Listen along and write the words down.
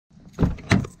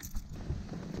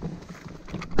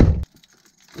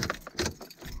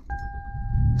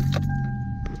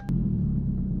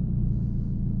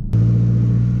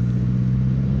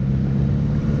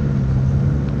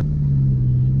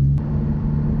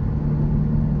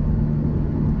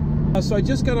So I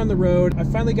just got on the road. I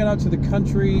finally got out to the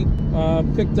country,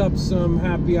 picked up some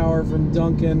happy hour from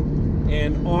Duncan,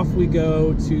 and off we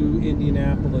go to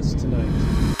Indianapolis tonight.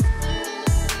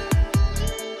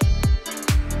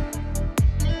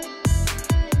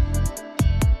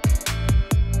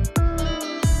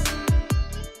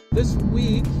 This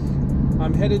week,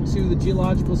 I'm headed to the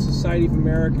Geological Society of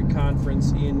America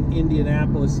conference in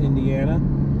Indianapolis, Indiana.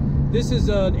 This is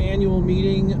an annual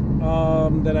meeting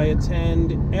that I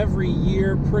attend every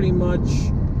year, pretty much.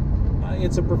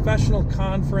 It's a professional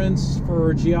conference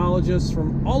for geologists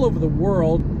from all over the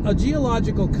world. A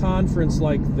geological conference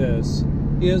like this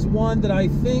is one that I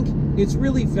think it's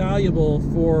really valuable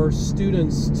for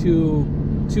students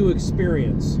to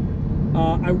experience.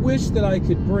 I wish that I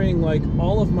could bring like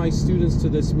all of my students to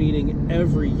this meeting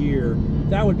every year.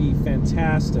 That would be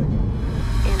fantastic.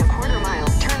 In a quarter mile,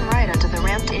 turn right onto the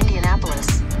ramp to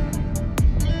Indianapolis.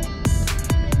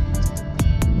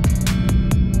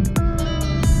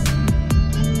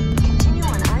 Continue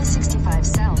on I-65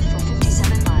 south for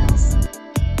 57 miles.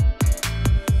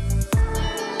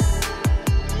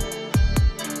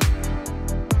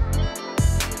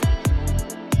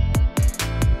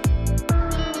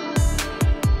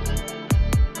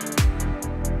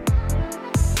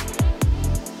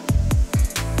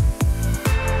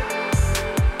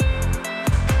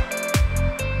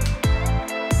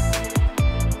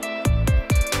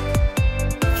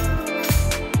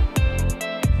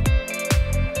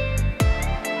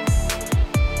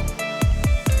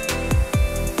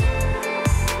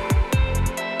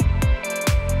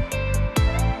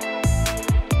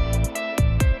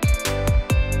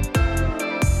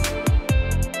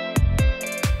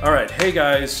 All right, hey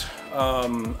guys,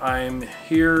 I'm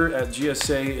here at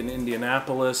GSA in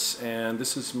Indianapolis, and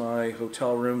this is my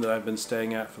hotel room that I've been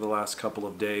staying at for the last couple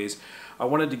of days. I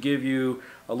wanted to give you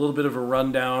a little bit of a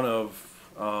rundown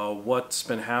of what's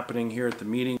been happening here at the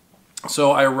meeting.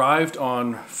 So I arrived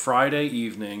on Friday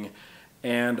evening,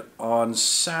 and on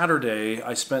Saturday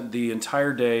I spent the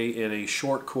entire day in a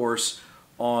short course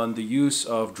on the use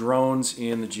of drones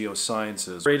in the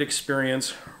geosciences. Great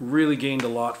experience, really gained a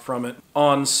lot from it.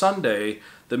 On Sunday,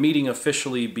 the meeting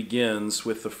officially begins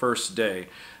with the first day.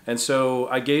 And so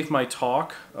I gave my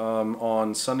talk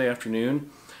on Sunday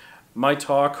afternoon. My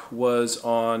talk was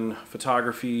on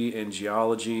photography and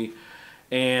geology,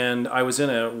 and I was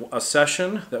in a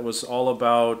session that was all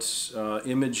about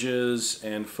images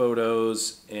and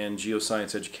photos and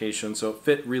geoscience education, so it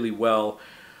fit really well.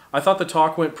 I thought the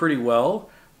talk went pretty well.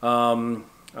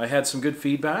 I had some good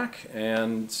feedback,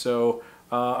 and so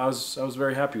I was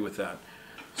very happy with that.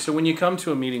 So when you come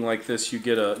to a meeting like this, you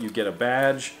get a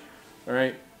badge. All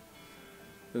right,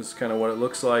 this is kind of what it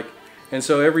looks like. And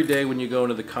so every day when you go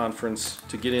into the conference,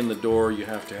 to get in the door, you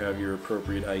have to have your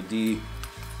appropriate ID.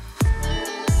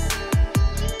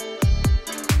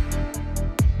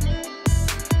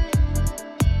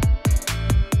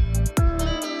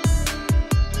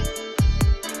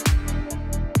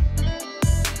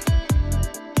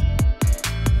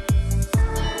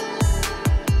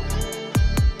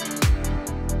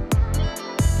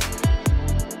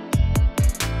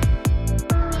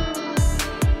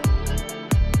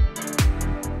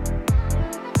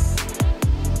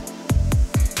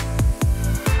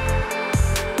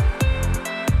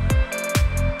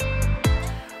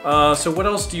 So what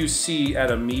else do you see at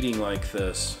a meeting like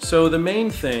this? So the main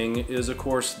thing is, of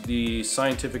course, the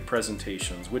scientific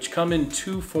presentations, which come in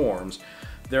two forms.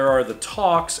 There are the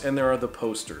talks and there are the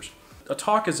posters. A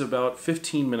talk is about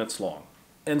 15 minutes long.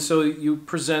 And so you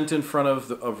present in front of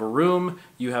a room,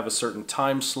 you have a certain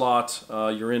time slot,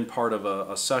 you're in part of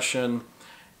a session,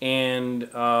 and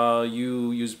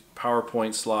you use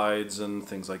PowerPoint slides and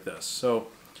things like this. So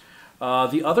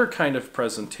the other kind of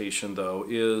presentation, though,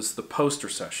 is the poster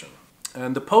session.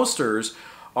 And the posters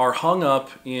are hung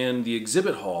up in the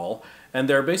exhibit hall, and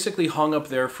they're basically hung up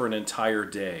there for an entire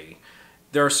day.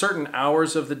 There are certain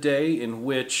hours of the day in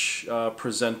which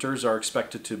presenters are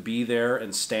expected to be there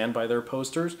and stand by their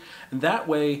posters. And that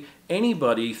way,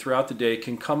 anybody throughout the day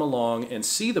can come along and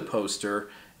see the poster,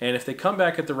 and if they come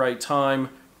back at the right time,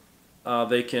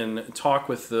 they can talk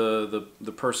with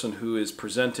the person who is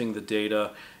presenting the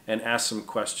data and ask some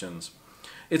questions.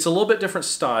 It's a little bit different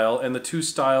style, and the two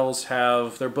styles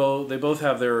they both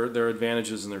have their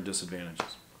advantages and their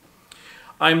disadvantages.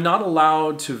 I'm not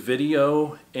allowed to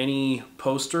video any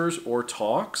posters or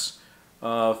talks.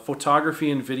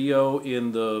 Photography and video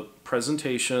in the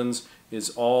presentations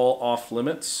is all off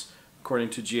limits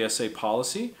according to GSA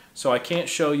policy, so I can't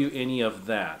show you any of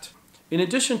that. In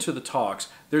addition to the talks,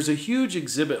 there's a huge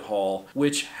exhibit hall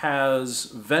which has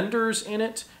vendors in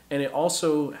it and it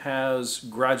also has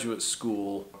graduate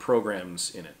school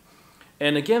programs in it.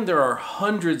 And again, there are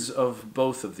hundreds of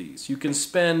both of these. You can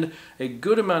spend a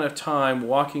good amount of time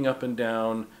walking up and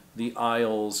down the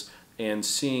aisles and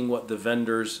seeing what the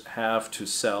vendors have to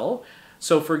sell.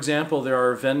 So for example, there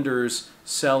are vendors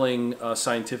selling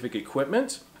scientific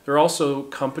equipment. There are also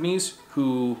companies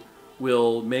who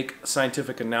will make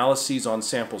scientific analyses on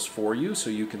samples for you, so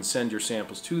you can send your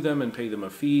samples to them and pay them a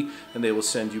fee, and they will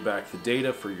send you back the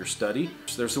data for your study.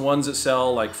 So there's the ones that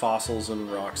sell like fossils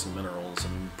and rocks and minerals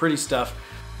and pretty stuff.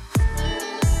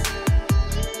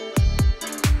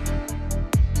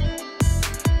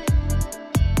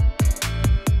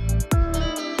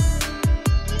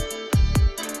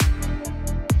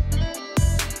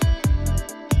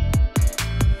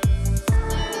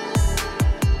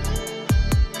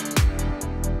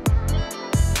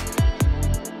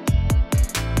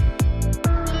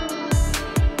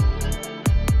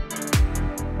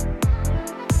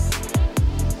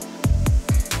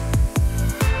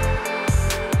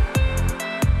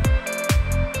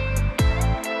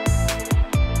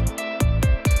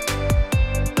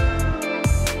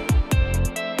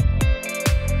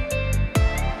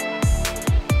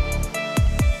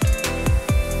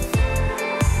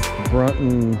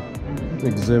 Brunton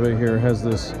exhibit here has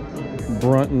this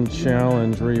Brunton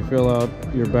challenge where you fill out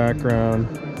your background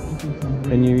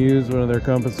and you use one of their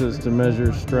compasses to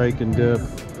measure strike and dip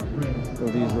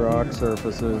of these rock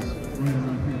surfaces.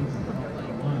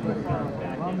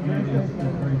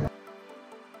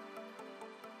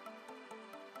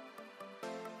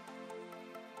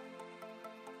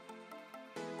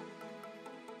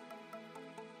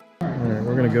 Alright,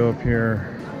 we're gonna go up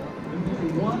here.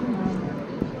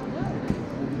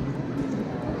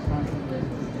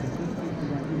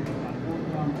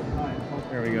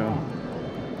 There we go.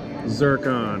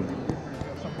 Zircon.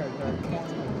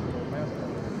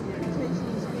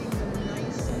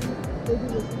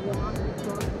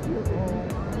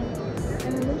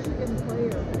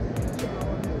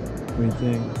 What do you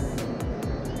think?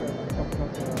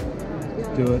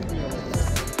 Do it.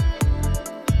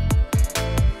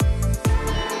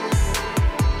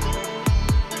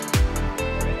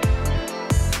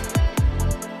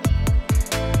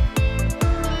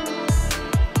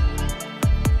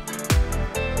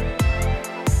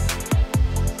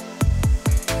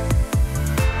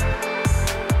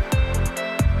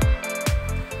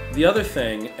 The other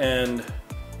thing, and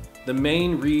the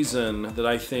main reason that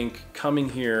I think coming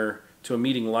here to a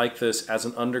meeting like this as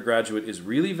an undergraduate is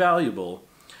really valuable,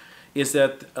 is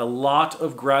that a lot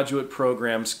of graduate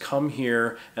programs come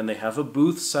here and they have a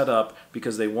booth set up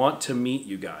because they want to meet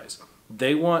you guys.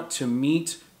 They want to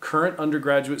meet current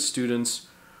undergraduate students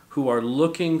who are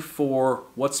looking for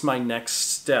what's my next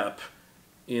step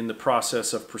in the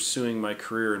process of pursuing my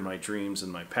career and my dreams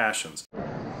and my passions.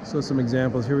 So some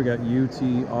examples here, we got UT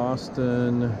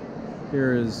Austin,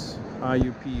 here is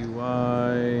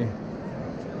IUPUI,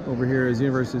 over here is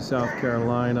University of South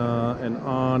Carolina, and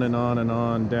on and on and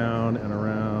on, down and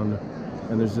around,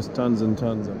 and there's just tons and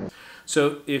tons of them.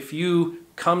 So if you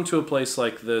come to a place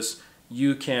like this,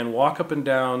 you can walk up and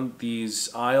down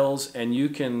these aisles and you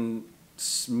can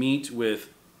meet with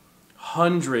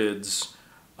hundreds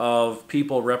of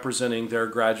people representing their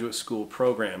graduate school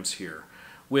programs here,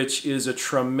 which is a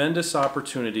tremendous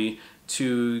opportunity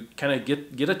to kind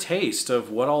of get a taste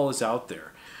of what all is out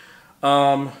there.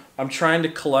 I'm trying to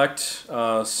collect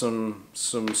some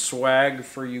swag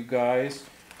for you guys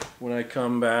when I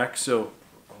come back. So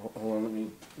hold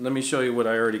on, let me show you what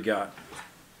I already got.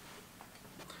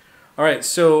 All right,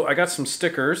 so I got some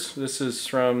stickers. This is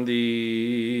from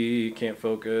the, can't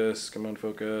focus, come on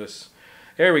focus.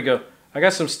 There we go. I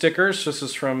got some stickers. This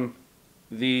is from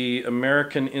the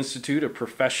American Institute of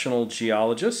Professional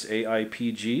Geologists,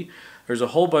 AIPG. There's a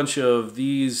whole bunch of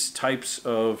these types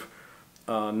of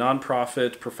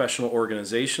nonprofit professional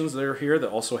organizations that are here that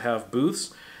also have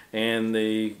booths, and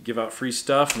they give out free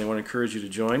stuff and they want to encourage you to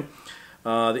join.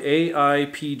 The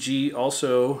AIPG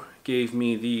also gave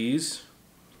me these.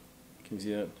 Can you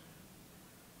see that?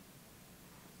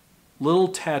 Little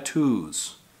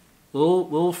tattoos.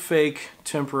 Little fake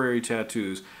temporary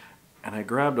tattoos. And I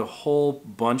grabbed a whole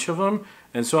bunch of them,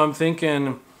 and so I'm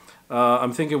thinking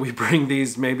we bring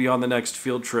these maybe on the next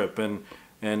field trip, and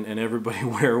everybody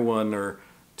wear one or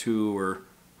two or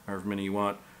however many you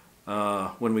want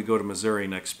when we go to Missouri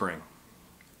next spring.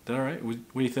 Is that all right? What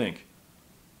do you think?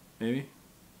 Maybe?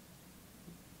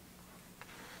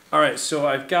 All right, so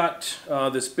I've got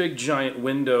this big giant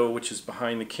window which is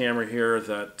behind the camera here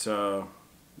that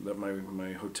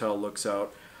my hotel looks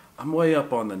out. I'm way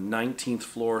up on the 19th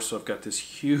floor, so I've got this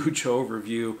huge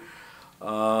overview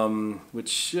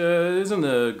which isn't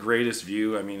the greatest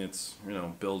view. I mean, it's, you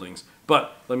know, buildings.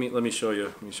 But let me show you.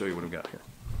 Let me show you what I've got here.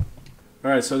 All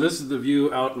right, so this is the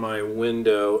view out my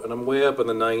window, and I'm way up on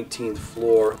the 19th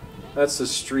floor. That's the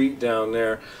street down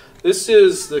there. This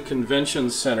is the convention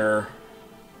center.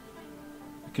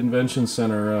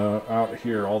 Out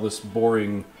here. All this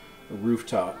boring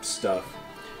rooftop stuff,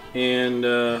 and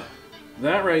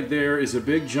that right there is a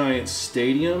big giant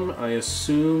stadium. I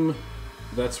assume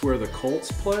that's where the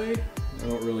Colts play. I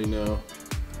don't really know.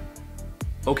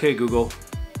 Okay, Google.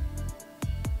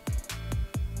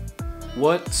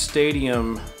 What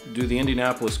stadium do the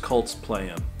Indianapolis Colts play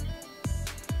in?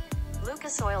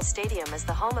 Lucas Oil Stadium is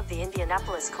the home of the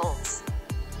Indianapolis Colts.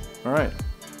 All right,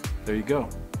 there you go.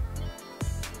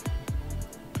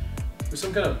 There's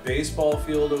some kind of baseball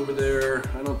field over there.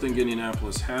 I don't think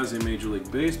Indianapolis has a Major League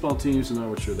Baseball team, so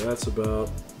not sure that's about.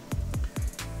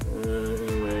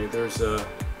 Anyway, there's an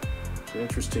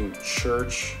interesting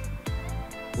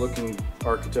church-looking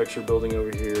architecture building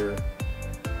over here.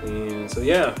 And so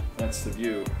yeah, that's the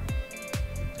view.